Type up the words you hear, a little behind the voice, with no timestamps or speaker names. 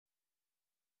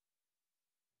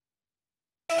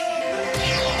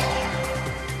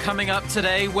Coming up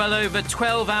today, well over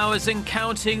 12 hours and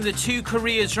counting, the two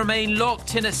Koreas remain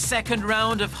locked in a second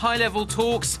round of high-level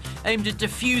talks aimed at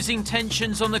diffusing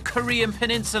tensions on the Korean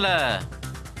peninsula.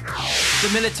 The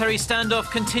military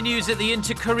standoff continues at the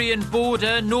inter-Korean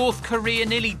border. North Korea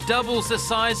nearly doubles the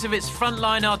size of its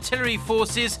frontline artillery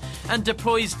forces and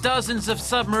deploys dozens of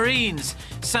submarines.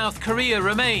 South Korea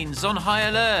remains on high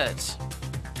alert.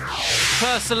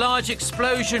 First, a large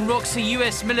explosion rocks a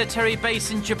US military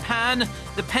base in Japan.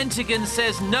 The Pentagon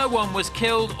says no one was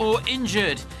killed or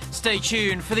injured. Stay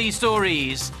tuned for these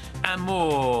stories and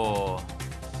more.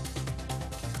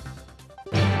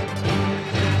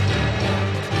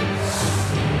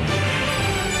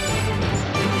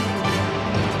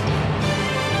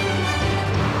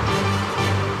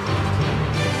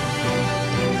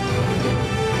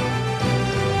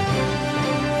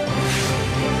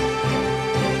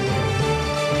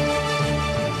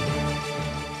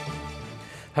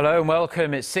 Hello and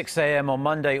welcome. It's 6 a.m. on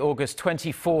Monday, August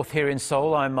 24th here in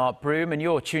Seoul. I'm Mark Broome and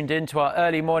you're tuned in to our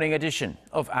early morning edition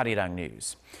of Arirang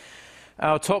News.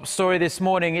 Our top story this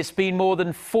morning, it's been more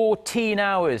than 14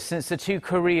 hours since the two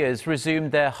Koreas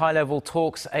resumed their high-level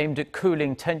talks aimed at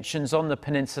cooling tensions on the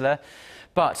peninsula.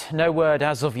 But no word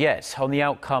as of yet on the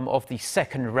outcome of the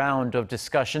second round of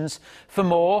discussions. For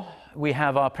more, we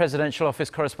have our presidential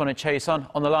office correspondent Chae Sun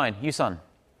on the line. Yoo-sun.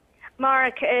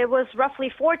 Mark, it was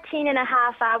roughly 14 and a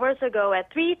half hours ago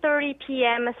at 3:30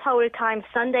 p.m. Seoul time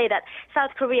Sunday that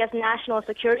South Korea's National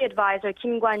Security Advisor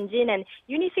Kim Kwan-jin and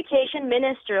Unification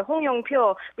Minister Hong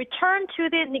Yong-pyo returned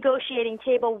to the negotiating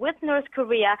table with North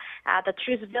Korea at the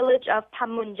truce village of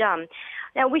Panmunjom.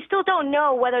 Now, we still don't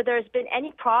know whether there's been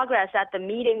any progress at the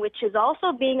meeting, which is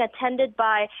also being attended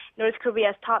by North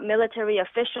Korea's top military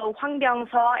official Hwang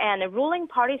Byung-seo and ruling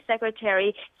party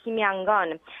secretary Kim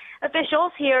Yang-gun.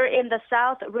 Officials here in the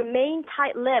south remain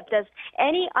tight-lipped as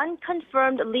any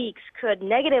unconfirmed leaks could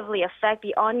negatively affect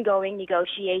the ongoing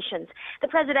negotiations. The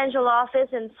presidential office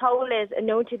in Seoul is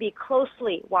known to be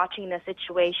closely watching the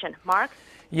situation. Mark?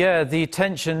 Yeah, the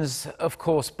tensions, of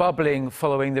course, bubbling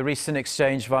following the recent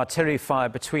exchange of artillery fire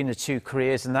between the two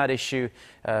Koreas, and that issue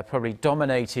probably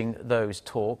dominating those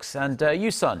talks. And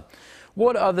Yoo-sun,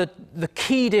 what are the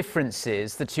key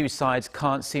differences the two sides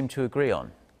can't seem to agree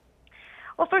on?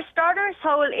 Well, for starters,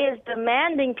 Seoul is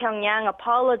demanding Pyongyang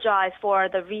apologize for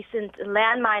the recent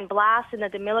landmine blast in the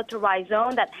demilitarized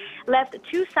zone that left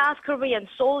two South Korean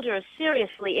soldiers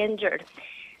seriously injured.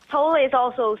 Seoul is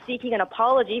also seeking an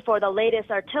apology for the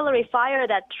latest artillery fire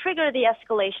that triggered the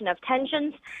escalation of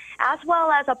tensions, as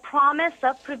well as a promise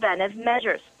of preventive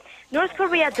measures. North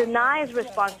Korea denies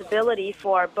responsibility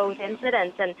for both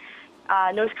incidents, and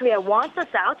North Korea wants the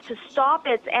South to stop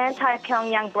its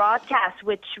anti-Pyongyang broadcast,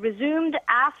 which resumed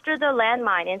after the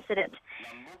landmine incident.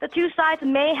 The two sides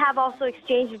may have also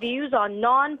exchanged views on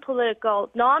non-political,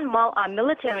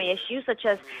 non-military issues, such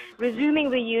as resuming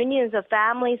reunions of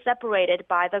families separated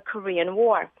by the Korean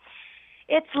War.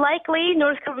 It's likely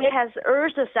North Korea has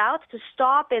urged the South to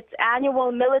stop its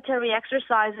annual military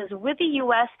exercises with the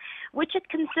U.S., which it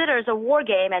considers a war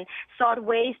game, and sought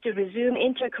ways to resume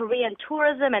inter-Korean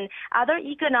tourism and other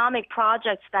economic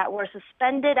projects that were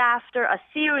suspended after a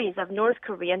series of North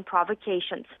Korean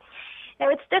provocations. Now,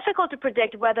 it's difficult to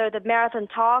predict whether the marathon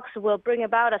talks will bring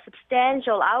about a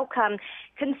substantial outcome,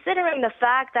 considering the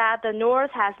fact that the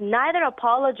North has neither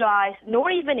apologized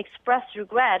nor even expressed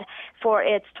regret for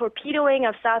its torpedoing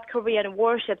of South Korean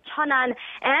warship Cheonan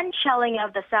and shelling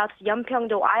of the South's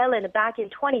Yeonpyeong-do Island back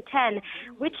in 2010,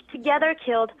 which together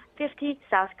killed 50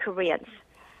 South Koreans.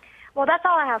 Well, that's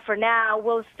all I have for now.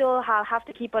 We'll still have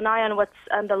to keep an eye on what's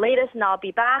on the latest, and I'll be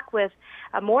back with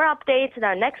more updates in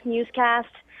our next newscast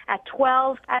at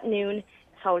 12 at noon,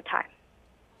 Seoul time.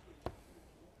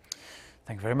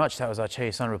 Thank you very much. That was our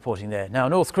Chae Sun reporting there. Now,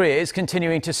 North Korea is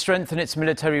continuing to strengthen its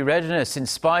military readiness in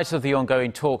spite of the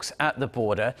ongoing talks at the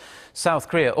border. South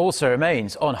Korea also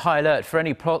remains on high alert for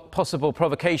any possible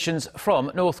provocations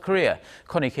from North Korea.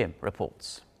 Connie Kim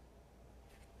reports.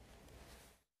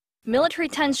 Military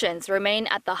tensions remain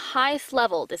at the highest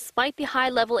level despite the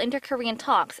high-level inter-Korean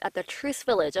talks at the truce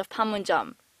village of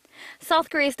Panmunjom. South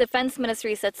Korea's defense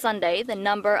ministry said Sunday the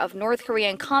number of North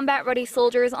Korean combat-ready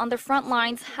soldiers on the front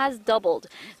lines has doubled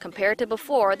compared to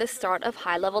before the start of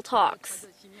high-level talks.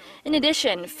 In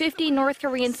addition, 50 North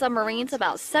Korean submarines,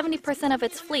 about 70% of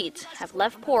its fleet, have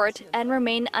left port and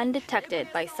remain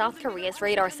undetected by South Korea's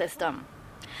radar system.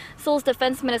 Seoul's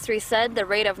defense ministry said the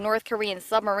rate of North Korean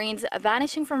submarines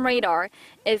vanishing from radar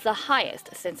is the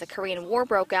highest since the Korean War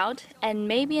broke out and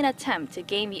may be an attempt to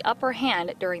gain the upper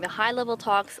hand during the high-level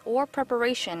talks or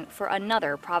preparation for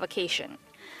another provocation.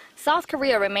 South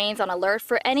Korea remains on alert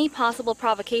for any possible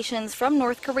provocations from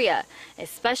North Korea,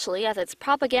 especially as its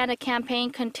propaganda campaign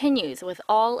continues with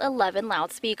all 11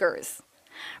 loudspeakers.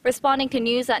 Responding to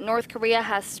news that North Korea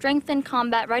has strengthened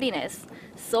combat readiness,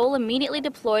 Seoul immediately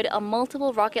deployed a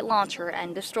multiple rocket launcher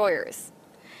and destroyers.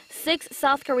 6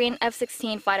 South Korean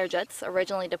F-16 fighter jets,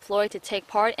 originally deployed to take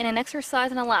part in an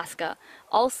exercise in Alaska,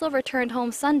 also returned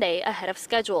home Sunday ahead of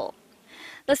schedule.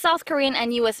 The South Korean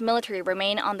and U.S. military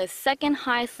remain on the second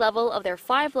highest level of their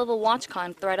 5-level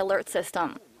WatchCon threat alert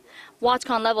system.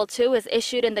 WatchCon Level 2 is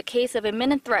issued in the case of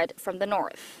imminent threat from the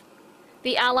north.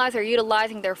 The Allies are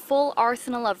utilizing their full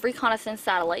arsenal of reconnaissance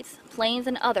satellites, planes,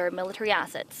 and other military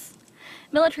assets.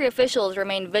 Military officials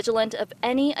remain vigilant of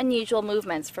any unusual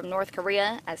movements from North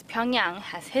Korea, as Pyongyang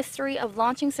has history of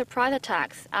launching surprise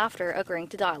attacks after agreeing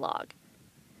to dialogue.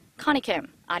 Connie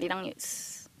Kim, Arirang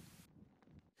News.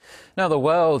 Now, the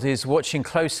world is watching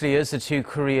closely as the two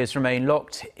Koreas remain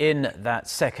locked in that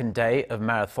second day of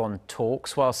marathon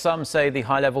talks. While some say the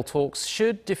high-level talks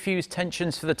should diffuse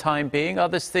tensions for the time being,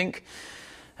 others think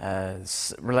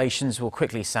relations will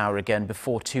quickly sour again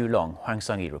before too long. Hwang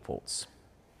Sung-hee reports.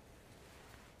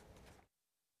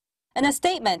 In a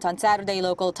statement on Saturday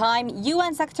local time,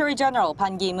 UN Secretary-General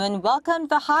Ban Ki-moon welcomed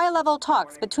the high-level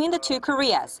talks between the two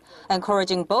Koreas,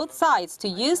 encouraging both sides to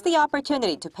use the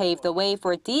opportunity to pave the way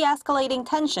for de-escalating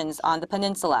tensions on the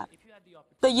peninsula.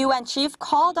 The UN chief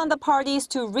called on the parties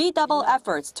to redouble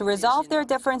efforts to resolve their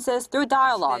differences through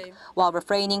dialogue, while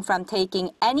refraining from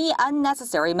taking any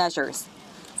unnecessary measures.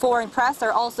 Foreign press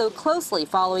are also closely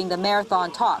following the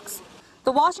marathon talks.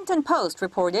 The Washington Post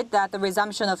reported that the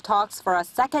resumption of talks for a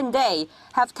second day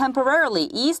have temporarily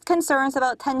eased concerns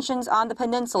about tensions on the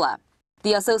peninsula.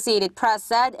 The Associated Press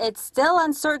said it's still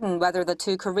uncertain whether the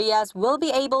two Koreas will be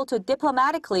able to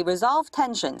diplomatically resolve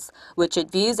tensions, which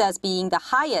it views as being the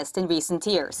highest in recent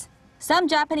years. Some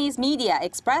Japanese media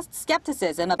expressed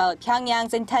skepticism about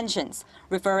Pyongyang's intentions,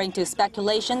 referring to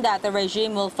speculation that the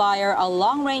regime will fire a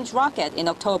long-range rocket in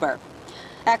October.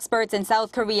 Experts in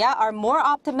South Korea are more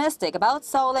optimistic about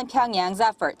Seoul and Pyongyang's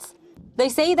efforts. They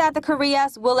say that the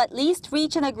Koreas will at least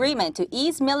reach an agreement to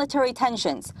ease military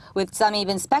tensions, with some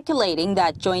even speculating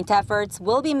that joint efforts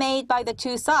will be made by the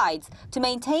two sides to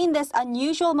maintain this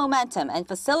unusual momentum and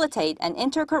facilitate an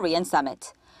inter-Korean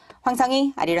summit. Hwang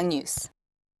Sung-hee, Arirang News.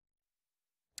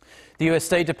 The U.S.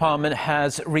 State Department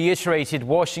has reiterated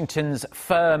Washington's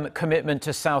firm commitment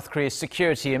to South Korea's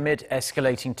security amid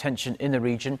escalating tension in the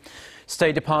region.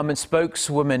 State Department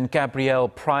spokeswoman Gabrielle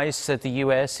Price said the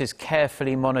U.S. is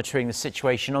carefully monitoring the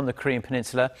situation on the Korean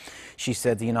Peninsula. She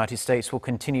said the United States will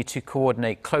continue to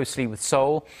coordinate closely with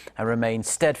Seoul and remain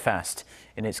steadfast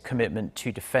in its commitment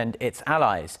to defend its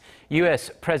allies. U.S.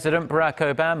 President Barack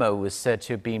Obama was said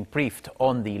to have been briefed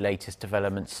on the latest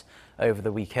developments over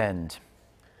the weekend.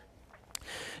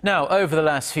 Now, over the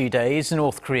last few days,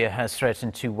 North Korea has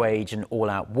threatened to wage an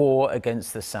all-out war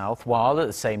against the South, while at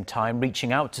the same time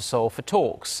reaching out to Seoul for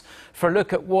talks. For a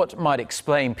look at what might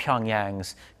explain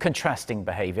Pyongyang's contrasting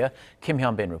behavior, Kim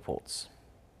Hyun-bin reports.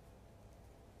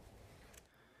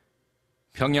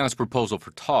 Pyongyang's proposal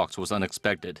for talks was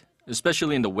unexpected,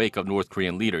 especially in the wake of North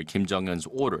Korean leader Kim Jong-un's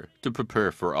order to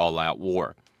prepare for all-out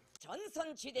war.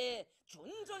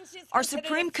 Our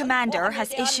Supreme Commander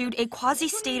has issued a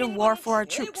quasi-state of war for our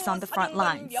troops on the front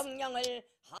lines.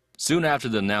 Soon after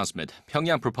the announcement,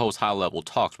 Pyongyang proposed high-level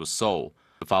talks with Seoul.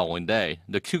 The following day,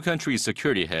 the two countries'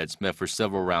 security heads met for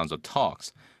several rounds of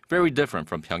talks, very different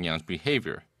from Pyongyang's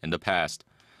behavior in the past.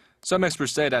 Some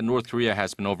experts say that North Korea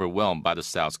has been overwhelmed by the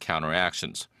South's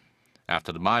counteractions.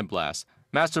 After the mine blast,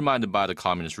 masterminded by the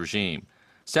communist regime,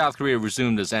 South Korea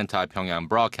resumed its anti-Pyongyang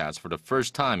broadcast for the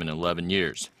first time in 11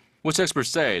 years. Which experts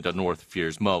say the North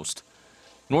fears most.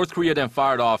 North Korea then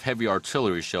fired off heavy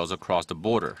artillery shells across the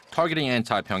border, targeting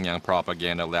anti-Pyongyang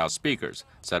propaganda loudspeakers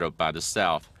set up by the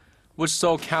South, which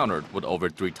Seoul countered with over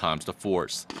 3 times the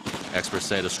force. Experts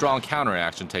say the strong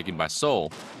counteraction taken by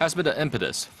Seoul has been the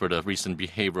impetus for the recent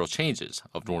behavioral changes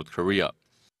of North Korea.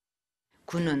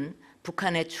 군은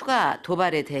북한의 추가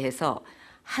도발에 대해서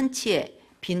한치의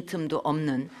빈틈도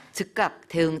없는 즉각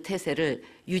대응 태세를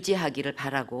유지하기를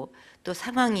바라고 또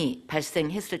상황이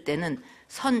발생했을 때는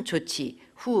선 조치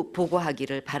후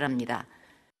보고하기를 바랍니다.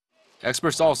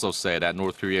 Experts also say that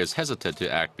North Korea is hesitant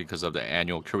to act because of the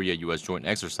annual Korea-U.S. joint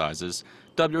exercises,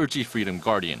 WG Freedom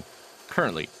Guardian,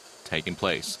 currently taking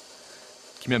place.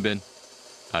 Kim Hyun-bin,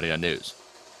 Arirang News.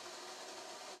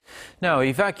 Now,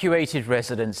 evacuated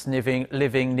residents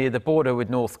living near the border with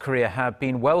North Korea have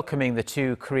been welcoming the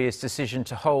two Koreas' decision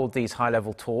to hold these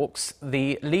high-level talks.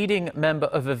 The leading member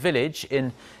of a village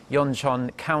in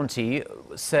Yeoncheon County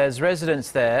says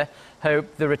residents there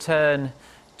hope the return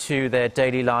to their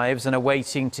daily lives and are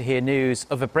waiting to hear news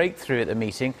of a breakthrough at the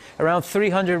meeting. Around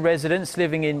 300 residents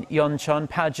living in Yeoncheon,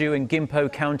 Paju and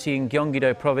Gimpo County in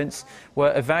Gyeonggi-do province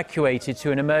were evacuated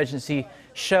to an emergency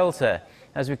shelter.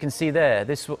 As we can see there,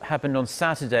 this happened on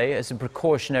Saturday as a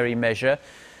precautionary measure.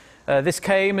 This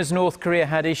came as North Korea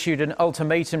had issued an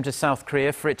ultimatum to South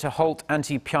Korea for it to halt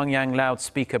anti-Pyongyang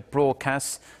loudspeaker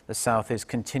broadcasts. The South is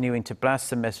continuing to blast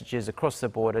the messages across the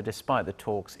border despite the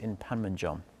talks in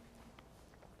Panmunjom.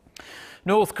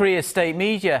 North Korea's state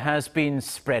media has been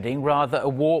spreading rather a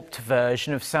warped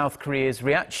version of South Korea's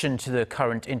reaction to the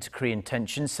current inter-Korean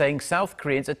tensions, saying South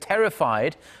Koreans are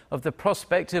terrified of the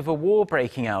prospect of a war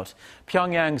breaking out.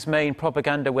 Pyongyang's main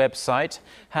propaganda website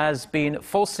has been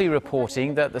falsely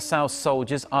reporting that the South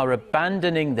soldiers are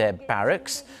abandoning their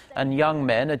barracks and young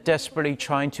men are desperately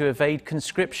trying to evade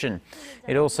conscription.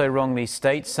 It also wrongly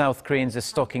states South Koreans are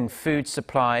stocking food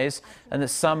supplies and that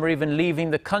some are even leaving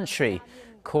the country,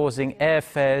 causing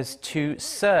airfares to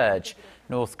surge.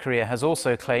 North Korea has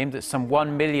also claimed that some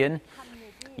 1 million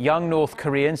young North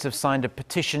Koreans have signed a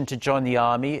petition to join the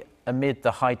army amid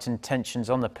the heightened tensions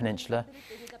on the peninsula.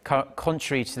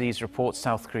 Contrary to these reports,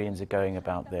 South Koreans are going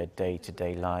about their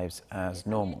day-to-day lives as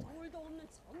normal.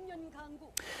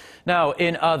 Now,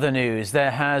 in other news, there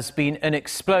has been an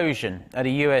explosion at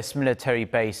a US military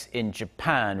base in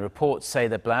Japan. Reports say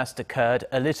the blast occurred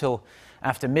a little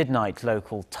after midnight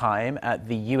local time at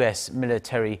the US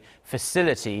military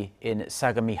facility in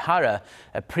Sagamihara,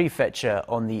 a prefecture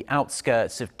on the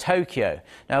outskirts of Tokyo.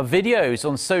 Now, videos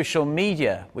on social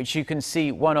media, which you can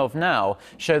see one of now,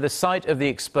 show the site of the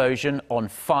explosion on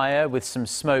fire with some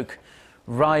smoke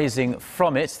rising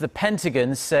from it. The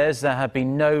Pentagon says there have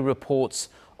been no reports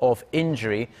of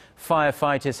injury.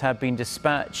 Firefighters have been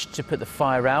dispatched to put the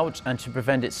fire out and to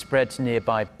prevent it spread to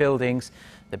nearby buildings.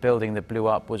 The building that blew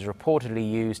up was reportedly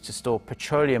used to store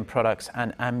petroleum products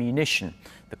and ammunition.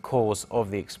 The cause of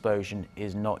the explosion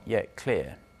is not yet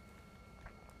clear.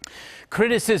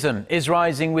 Criticism is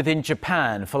rising within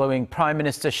Japan following Prime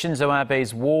Minister Shinzo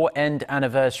Abe's war end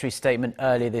anniversary statement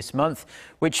earlier this month,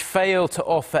 which failed to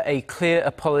offer a clear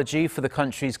apology for the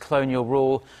country's colonial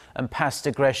rule and past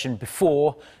aggression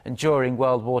before and during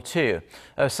World War II.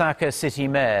 Osaka City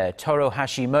Mayor Toru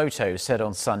Hashimoto said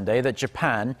on Sunday that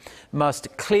Japan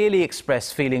must clearly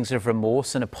express feelings of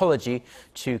remorse and apology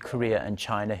to Korea and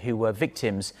China, who were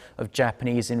victims of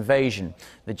Japanese invasion.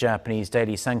 The Japanese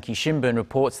daily Sankei Shimbun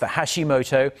reports that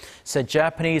Hashimoto said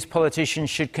Japanese politicians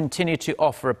should continue to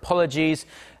offer apologies,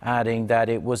 adding that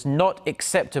it was not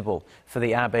acceptable for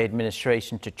the Abe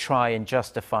administration to try and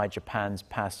justify Japan's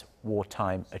past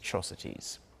wartime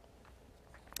atrocities.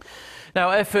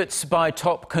 Now, efforts by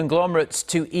top conglomerates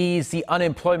to ease the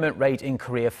unemployment rate in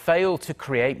Korea failed to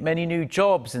create many new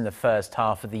jobs in the first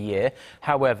half of the year.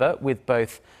 However, with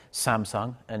both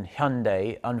Samsung and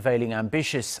Hyundai unveiling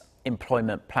ambitious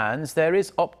employment plans, there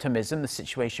is optimism the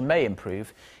situation may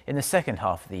improve in the second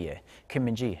half of the year. Kim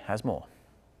Min-ji has more.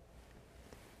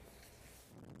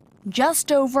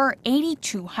 Just over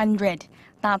 8,200.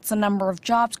 That's the number of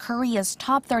jobs Korea's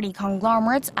top 30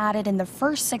 conglomerates added in the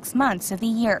first 6 months of the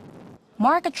year.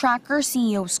 Market Tracker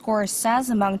CEO Score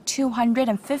says among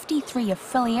 253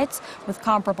 affiliates with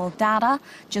comparable data,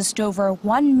 just over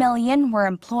 1 million were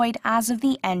employed as of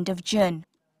the end of June.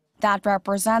 That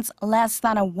represents less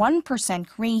than a 1%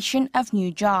 creation of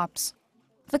new jobs.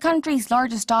 The country's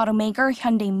largest automaker,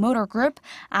 Hyundai Motor Group,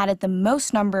 added the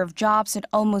most number of jobs at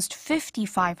almost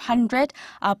 5,500,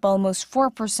 up almost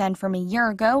 4% from a year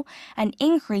ago, and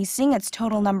increasing its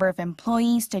total number of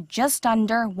employees to just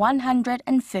under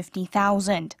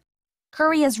 150,000.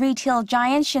 Korea's retail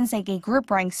giant Shinsegae Group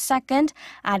ranks second,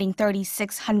 adding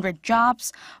 3,600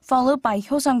 jobs, followed by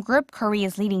Hyosung Group,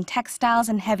 Korea's leading textiles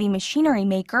and heavy machinery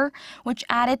maker, which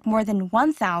added more than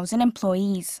 1,000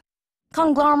 employees.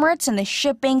 Conglomerates in the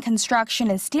shipping, construction,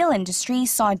 and steel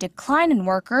industries saw a decline in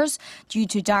workers due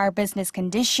to dire business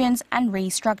conditions and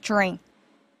restructuring.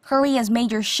 Korea's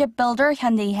major shipbuilder,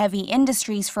 Hyundai Heavy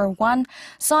Industries, for one,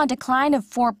 saw a decline of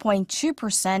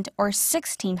 4.2% or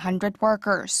 1,600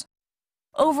 workers.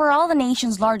 Overall, the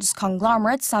nation's largest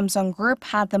conglomerate, Samsung Group,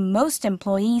 had the most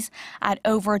employees at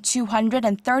over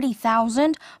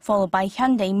 230,000, followed by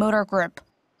Hyundai Motor Group.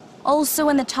 Also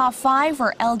in the top 5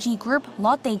 were LG Group,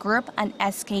 Lotte Group, and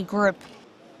SK Group.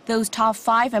 Those top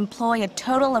 5 employ a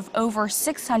total of over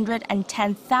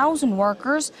 610,000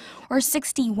 workers, or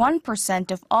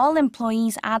 61% of all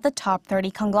employees at the top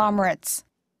 30 conglomerates.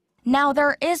 Now,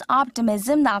 there is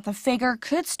optimism that the figure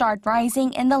could start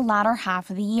rising in the latter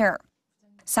half of the year.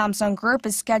 Samsung Group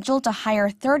is scheduled to hire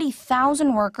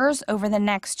 30,000 workers over the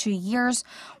next 2 years,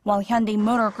 while Hyundai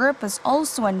Motor Group has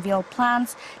also unveiled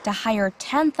plans to hire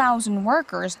 10,000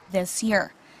 workers this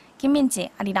year. Kim Min-ji,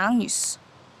 Arirang News.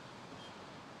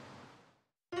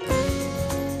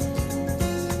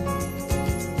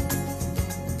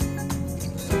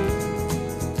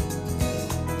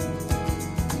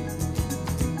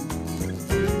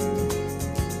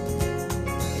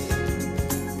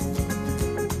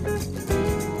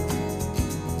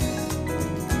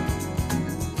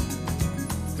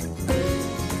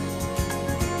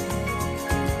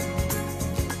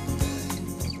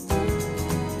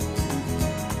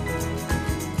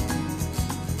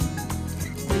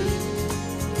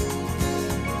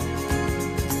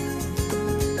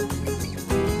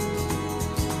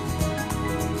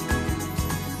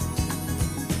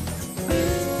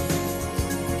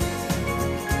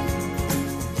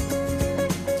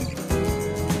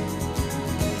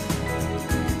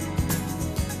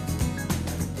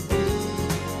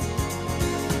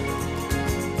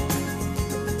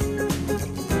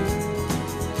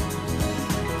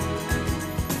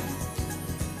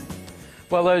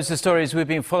 Well, those are the stories we've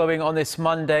been following on this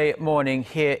Monday morning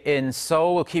here in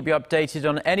Seoul. We'll keep you updated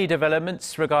on any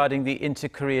developments regarding the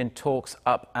inter-Korean talks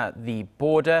up at the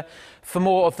border. For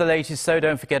more of the latest, though,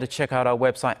 don't forget to check out our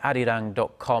website,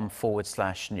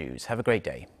 arirang.com/news. Have a great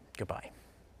day. Goodbye.